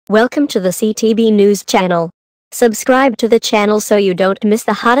Welcome to the CTB News channel. Subscribe to the channel so you don't miss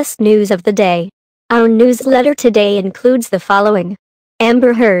the hottest news of the day. Our newsletter today includes the following.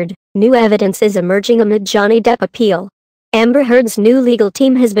 Amber Heard, new evidence is emerging amid Johnny Depp appeal. Amber Heard's new legal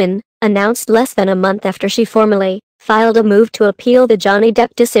team has been announced less than a month after she formally filed a move to appeal the Johnny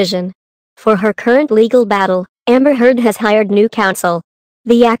Depp decision. For her current legal battle, Amber Heard has hired new counsel.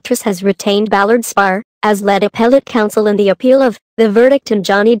 The actress has retained Ballard Spahr as lead appellate counsel in the appeal of the verdict in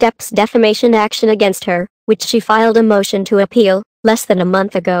Johnny Depp's defamation action against her, which she filed a motion to appeal less than a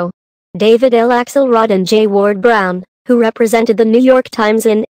month ago. David L. Axelrod and J. Ward Brown, who represented the New York Times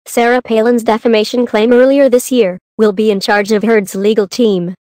in Sarah Palin's defamation claim earlier this year, will be in charge of Heard's legal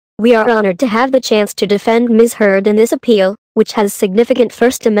team. We are honored to have the chance to defend Ms. Heard in this appeal, which has significant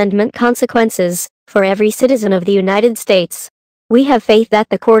First Amendment consequences for every citizen of the United States. We have faith that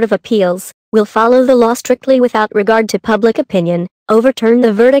the Court of Appeals will follow the law strictly without regard to public opinion, overturn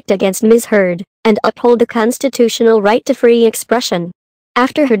the verdict against Ms. Heard, and uphold the constitutional right to free expression.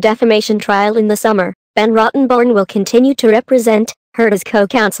 After her defamation trial in the summer, Ben Rottenborn will continue to represent Heard as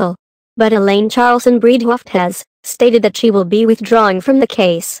co-counsel. But Elaine Charlson-Breedhoft has stated that she will be withdrawing from the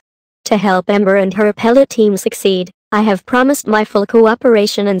case. To help Amber and her appellate team succeed, I have promised my full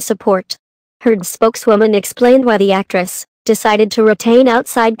cooperation and support. Heard's spokeswoman explained why the actress decided to retain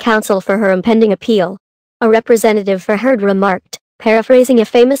outside counsel for her impending appeal. A representative for Heard remarked, paraphrasing a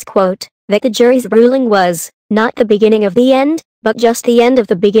famous quote, that the jury's ruling was not the beginning of the end, but just the end of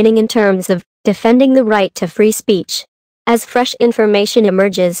the beginning in terms of defending the right to free speech. As fresh information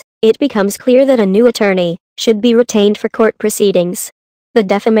emerges, it becomes clear that a new attorney should be retained for court proceedings. The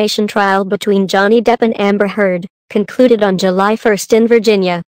defamation trial between Johnny Depp and Amber Heard concluded on July 1 in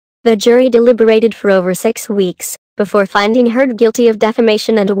Virginia. The jury deliberated for over 6 weeks before finding Heard guilty of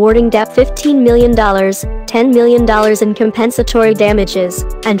defamation and awarding Depp $15 million, $10 million in compensatory damages,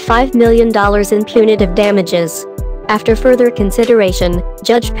 and $5 million in punitive damages. After further consideration,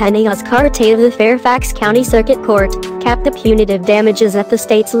 Judge Penny Oscarte of the Fairfax County Circuit Court capped the punitive damages at the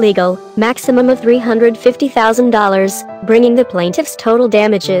state's legal maximum of $350,000, bringing the plaintiff's total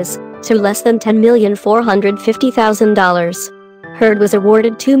damages to less than $10,450,000. Heard was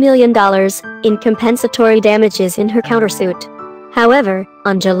awarded $2 million in compensatory damages in her countersuit. However,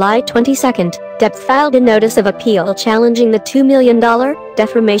 on July 22, Depp filed a notice of appeal challenging the $2 million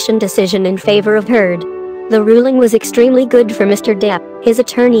defamation decision in favor of Heard. The ruling was extremely good for Mr. Depp, his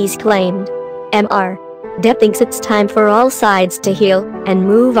attorneys claimed. Mr. Depp thinks it's time for all sides to heal and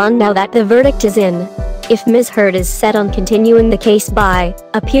move on now that the verdict is in. If Ms. Heard is set on continuing the case by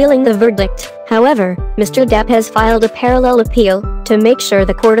appealing the verdict, however, Mr. Depp has filed a parallel appeal to make sure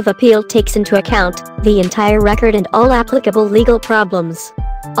the Court of Appeal takes into account the entire record and all applicable legal problems.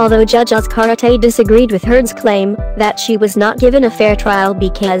 Although Judge Oscarte disagreed with Heard's claim that she was not given a fair trial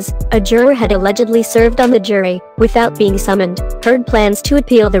because a juror had allegedly served on the jury without being summoned, Heard plans to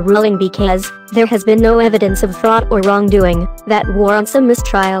appeal the ruling because there has been no evidence of fraud or wrongdoing that warrants a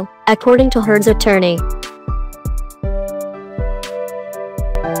mistrial, according to Heard's attorney.